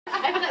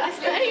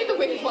Any of the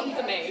winged ones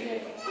are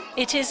me.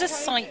 It is a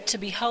sight to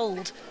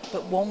behold,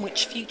 but one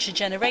which future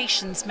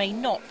generations may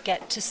not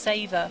get to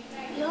savour.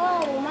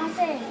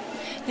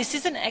 This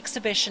is an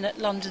exhibition at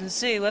London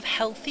Zoo of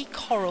healthy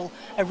coral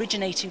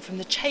originating from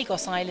the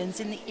Chagos Islands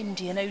in the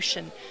Indian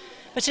Ocean.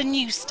 But a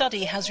new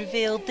study has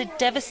revealed the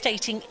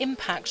devastating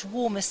impact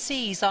warmer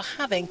seas are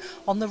having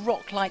on the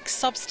rock-like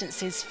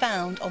substances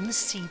found on the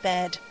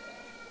seabed.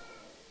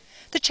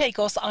 The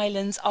Chagos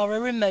Islands are a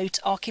remote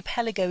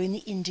archipelago in the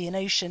Indian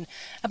Ocean,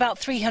 about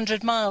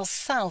 300 miles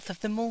south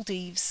of the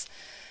Maldives.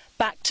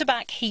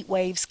 Back-to-back heat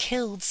waves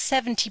killed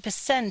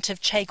 70%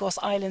 of Chagos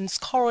Islands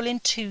coral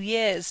in 2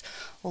 years,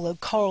 although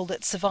coral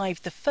that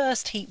survived the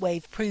first heat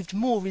wave proved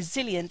more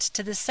resilient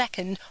to the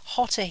second,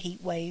 hotter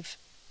heat wave.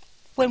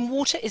 When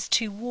water is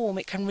too warm,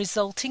 it can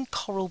result in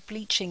coral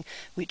bleaching,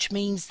 which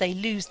means they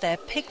lose their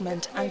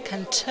pigment and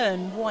can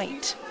turn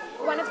white.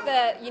 One of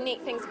the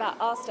unique things about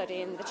our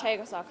study in the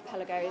Chagos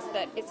archipelago is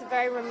that it's a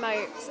very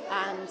remote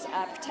and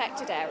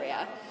protected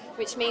area,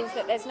 which means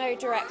that there's no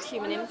direct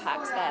human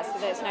impacts there. So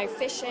there's no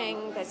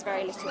fishing, there's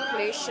very little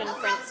pollution,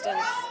 for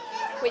instance,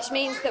 which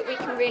means that we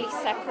can really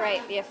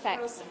separate the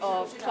effects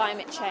of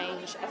climate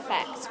change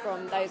effects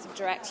from those of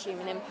direct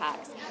human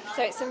impacts.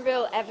 So it's some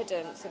real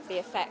evidence of the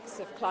effects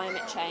of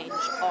climate change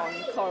on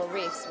coral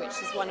reefs,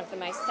 which is one of the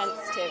most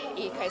sensitive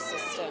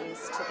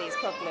ecosystems to these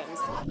problems.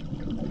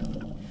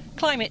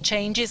 Climate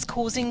change is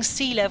causing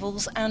sea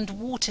levels and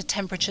water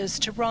temperatures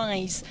to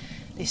rise.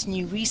 This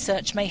new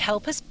research may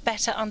help us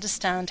better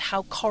understand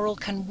how coral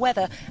can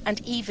weather and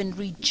even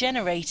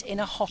regenerate in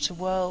a hotter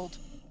world.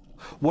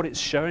 What it's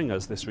showing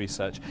us, this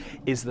research,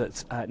 is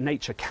that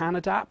nature can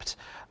adapt,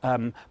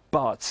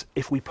 but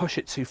if we push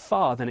it too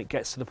far, then it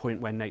gets to the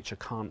point where nature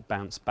can't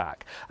bounce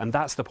back. And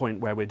that's the point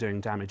where we're doing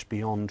damage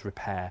beyond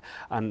repair.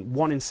 And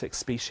 1 in 6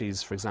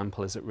 species, for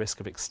example, is at risk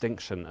of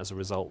extinction as a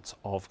result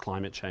of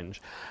climate change.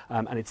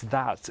 And it's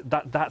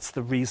that's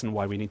the reason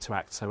why we need to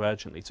act so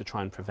urgently to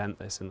try and prevent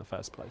this in the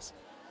first place.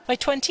 By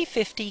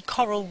 2050,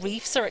 coral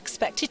reefs are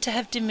expected to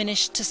have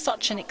diminished to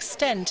such an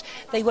extent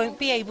they won't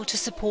be able to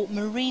support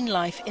marine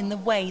life in the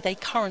way they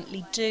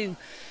currently do.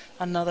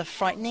 Another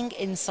frightening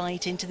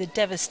insight into the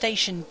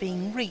devastation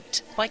being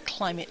wreaked by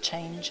climate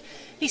change.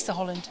 Lisa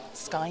Holland,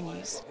 Sky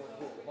News.